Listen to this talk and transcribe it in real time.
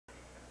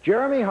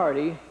Jeremy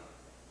Hardy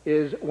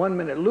is 1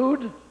 minute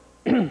lewd,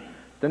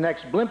 the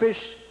next blimpish,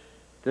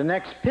 the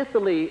next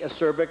pithily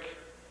acerbic.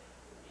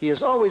 He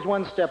is always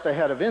one step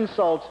ahead of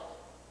insult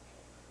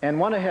and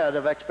one ahead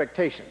of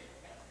expectation.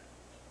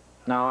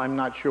 Now, I'm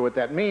not sure what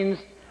that means,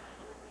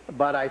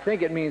 but I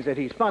think it means that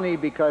he's funny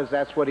because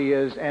that's what he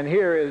is. And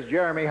here is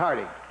Jeremy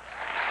Hardy.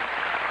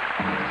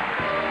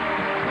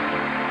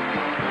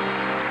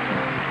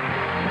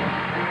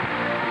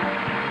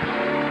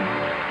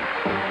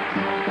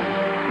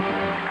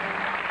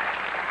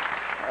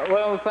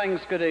 Well,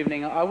 thanks. Good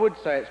evening. I would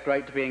say it's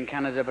great to be in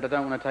Canada, but I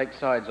don't want to take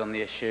sides on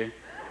the issue.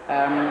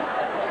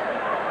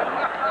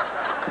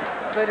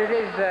 But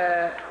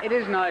it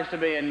is nice to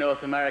be in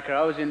North America.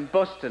 I was in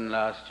Boston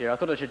last year. I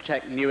thought I should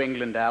check New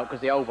England out,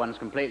 because the old one's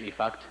completely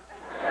fucked.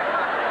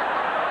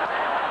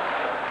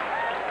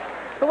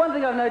 But one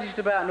thing I've noticed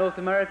about North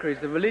America is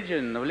the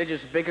religion, the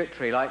religious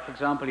bigotry. Like, for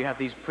example, you have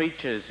these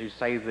preachers who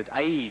say that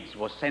AIDS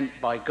was sent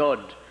by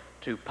God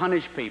to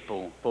punish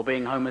people for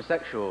being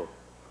homosexual.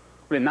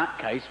 Well, in that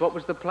case, what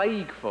was the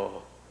plague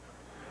for?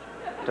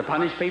 To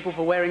punish people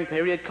for wearing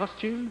period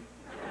costume?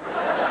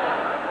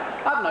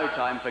 I've no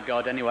time for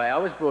God anyway. I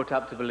was brought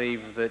up to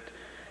believe that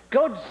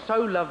God so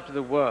loved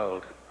the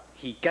world,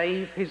 he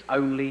gave his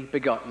only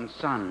begotten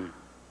Son.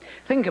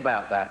 Think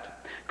about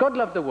that. God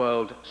loved the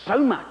world so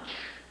much,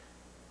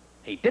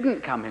 he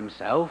didn't come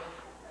himself.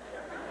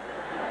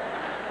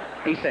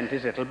 He sent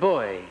his little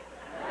boy.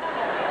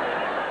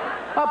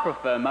 I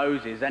prefer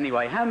Moses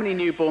anyway. How many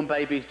newborn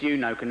babies do you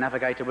know can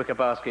navigate a wicker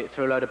basket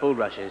through a load of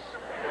bulrushes?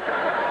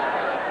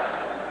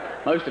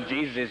 Most of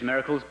Jesus'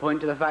 miracles point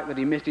to the fact that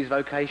he missed his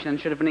vocation and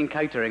should have been in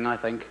catering, I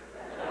think.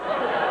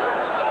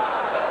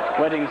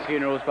 Weddings,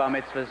 funerals, bar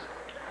mitzvahs.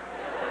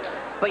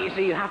 But you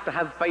see, you have to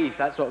have faith.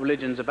 That's what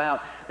religion's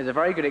about. There's a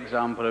very good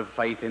example of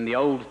faith in the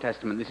Old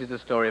Testament. This is the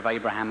story of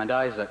Abraham and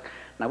Isaac.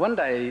 Now, one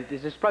day,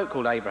 there's this bloke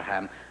called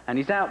Abraham, and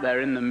he's out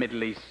there in the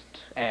Middle East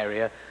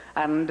area,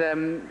 and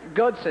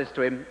God says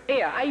to him,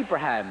 "Here,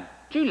 Abraham,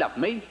 do you love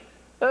me?"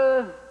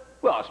 Well,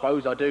 I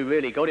suppose I do,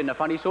 really, God, in a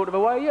funny sort of a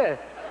way, yeah.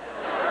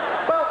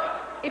 "Well,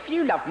 if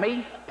you love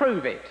me,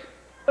 prove it."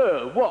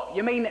 What?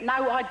 You mean...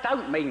 No, I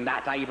don't mean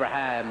that,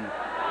 Abraham.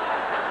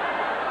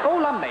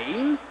 All I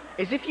mean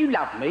is if you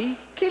love me,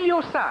 kill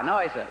your son,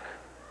 Isaac.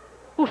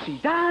 What's he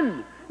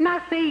done?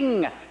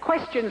 Nothing.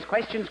 Questions,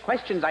 questions,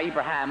 questions,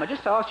 Abraham. I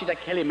just asked you to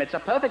kill him. It's a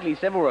perfectly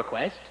civil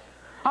request.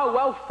 Oh,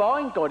 well,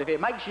 fine, God, if it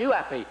makes you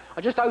happy.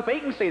 I just hope he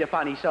can see the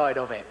funny side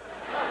of it.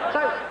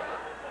 So,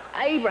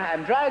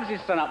 Abraham drags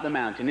his son up the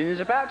mountain and is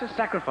about to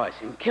sacrifice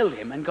him, kill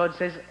him, and God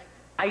says,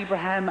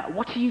 "Abraham,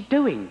 what are you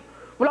doing?"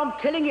 "Well, I'm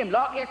killing him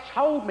like you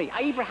told me."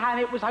 "Abraham,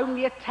 it was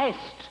only a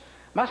test.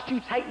 Must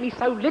you take me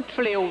so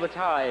literally all the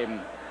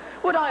time?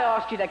 Would I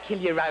ask you to kill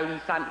your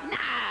own son?"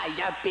 "Nah,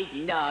 you big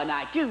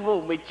no-no. You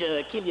want me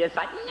to kill your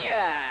son?"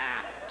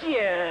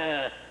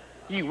 "Yeah.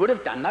 You would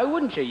have done, though,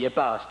 wouldn't you, you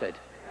bastard?"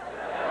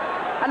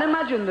 And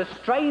imagine the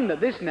strain that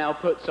this now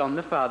puts on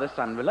the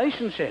father-son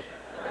relationship.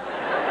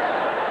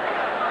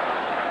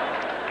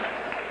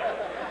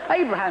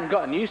 Abraham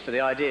gotten used to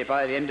the idea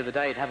by the end of the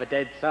day he'd have a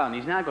dead son.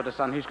 He's now got a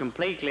son who's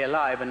completely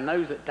alive and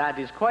knows that Dad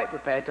is quite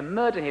prepared to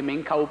murder him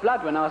in cold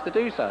blood when asked to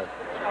do so.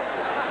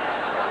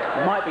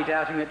 He might be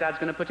doubting that Dad's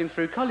going to put him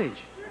through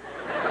college.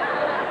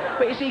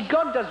 But you see,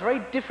 God does very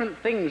different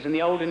things in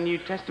the Old and New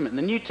Testament. In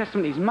the New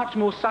Testament, he's much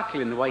more subtle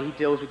in the way he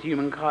deals with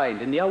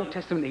humankind. In the Old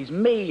Testament, he's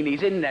mean,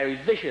 he's in there, he's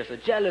vicious, a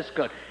jealous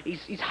God.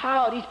 He's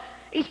hard,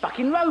 he's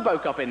fucking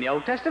Robocop in the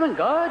Old Testament,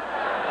 God.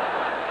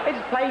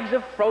 It's plagues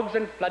of frogs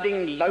and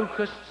flooding,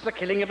 locusts, the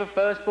killing of a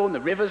firstborn,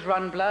 the rivers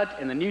run blood.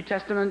 In the New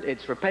Testament,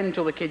 it's repent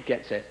till the kid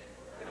gets it.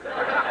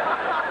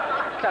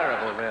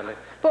 Terrible, really.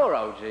 Poor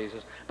old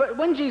Jesus. But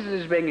when Jesus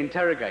is being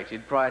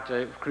interrogated prior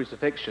to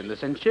crucifixion, the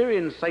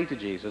centurions say to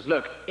Jesus,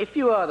 "Look, if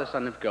you are the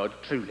Son of God,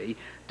 truly,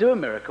 do a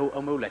miracle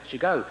and we'll let you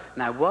go."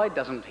 Now, why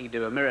doesn't he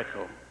do a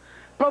miracle?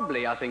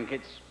 Probably, I think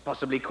it's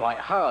possibly quite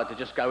hard to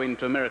just go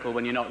into a miracle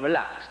when you're not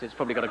relaxed. It's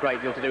probably got a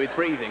great deal to do with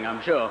breathing,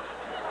 I'm sure.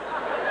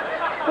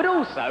 But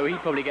also, he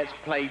probably gets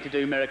paid to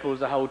do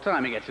miracles the whole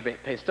time. He gets a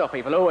bit pissed off.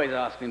 People always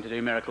ask him to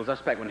do miracles. I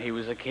expect when he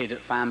was a kid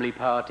at family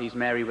parties,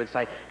 Mary would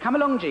say, "Come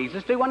along,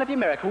 Jesus, do one of your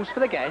miracles for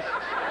the guests."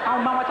 "Oh,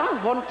 Mum, I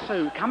don't want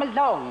to. Come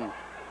along.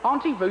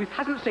 Auntie Ruth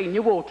hasn't seen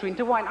you water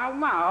into wine." "Oh,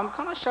 Mum,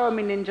 can't I show her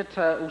my Ninja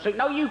Turtle suit?"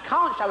 "No, you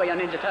can't show her your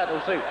Ninja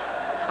Turtle suit.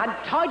 And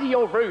tidy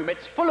your room.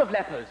 It's full of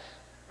lepers."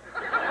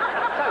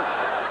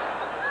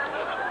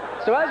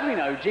 So as we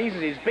know, Jesus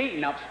is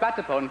beaten up, spat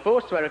upon,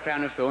 forced to wear a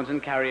crown of thorns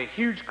and carry a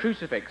huge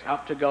crucifix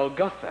up to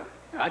Golgotha.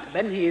 Right?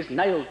 Then he is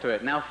nailed to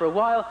it. Now, for a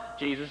while,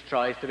 Jesus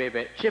tries to be a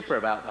bit chipper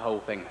about the whole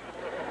thing.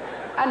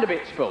 And a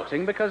bit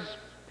sporting, because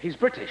he's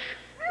British.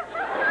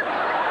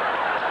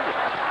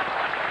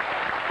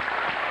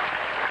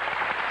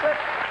 But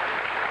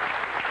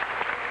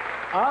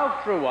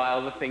after a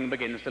while, the thing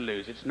begins to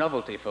lose its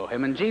novelty for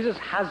him, and Jesus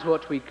has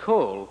what we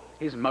call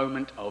his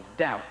moment of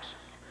doubt,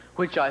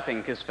 which I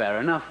think is fair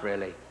enough,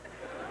 really.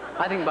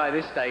 I think by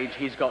this stage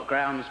he's got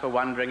grounds for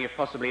wondering if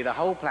possibly the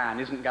whole plan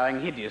isn't going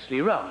hideously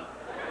wrong.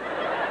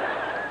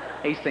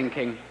 He's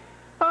thinking,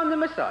 "Oh, I'm the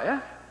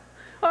Messiah.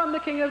 I'm the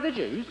King of the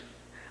Jews.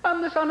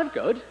 I'm the Son of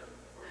God.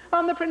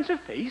 I'm the Prince of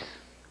Peace.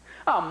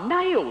 I'm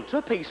nailed to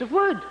a piece of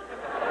wood.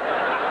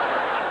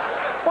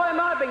 Why am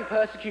I being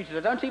persecuted? I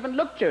don't even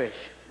look Jewish.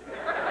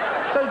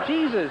 So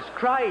Jesus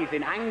cries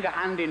in anger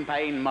and in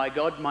pain, my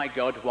God,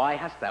 why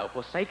hast thou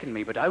forsaken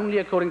me? But only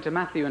according to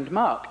Matthew and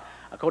Mark.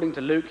 According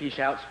to Luke, he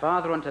shouts,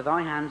 Father, unto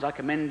thy hands I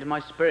commend my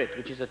spirit,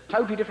 which is a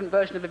totally different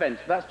version of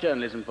events. That's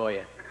journalism for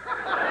you.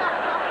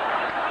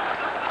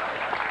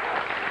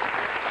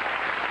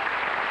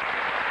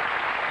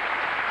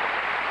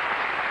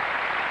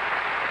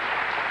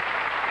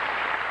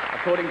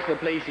 According to the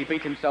police, he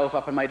beat himself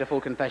up and made a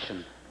full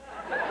confession.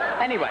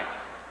 Anyway,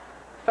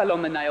 fell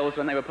on the nails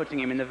when they were putting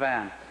him in the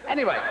van.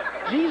 Anyway,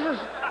 Jesus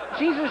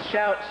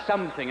shouts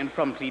something and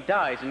promptly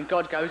dies, and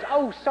God goes,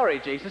 oh, sorry,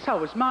 Jesus, I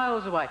was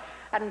miles away.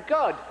 And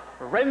God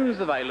rends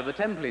the veil of the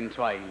temple in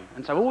twain.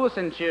 And so all the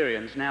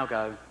centurions now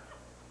go,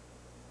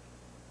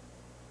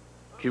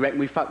 do you reckon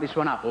we fucked this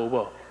one up, or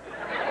what?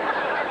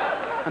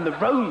 And the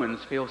Romans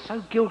feel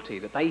so guilty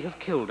that they have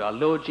killed our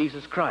Lord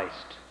Jesus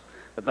Christ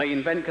that they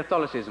invent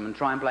Catholicism and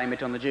try and blame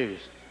it on the Jews.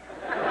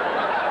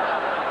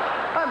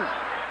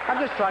 I'm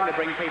just trying to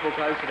bring people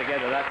closer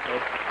together, that's all.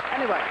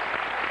 Anyway,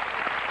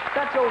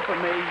 that's all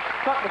from me.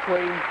 Fuck the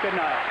Queen. Good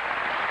night.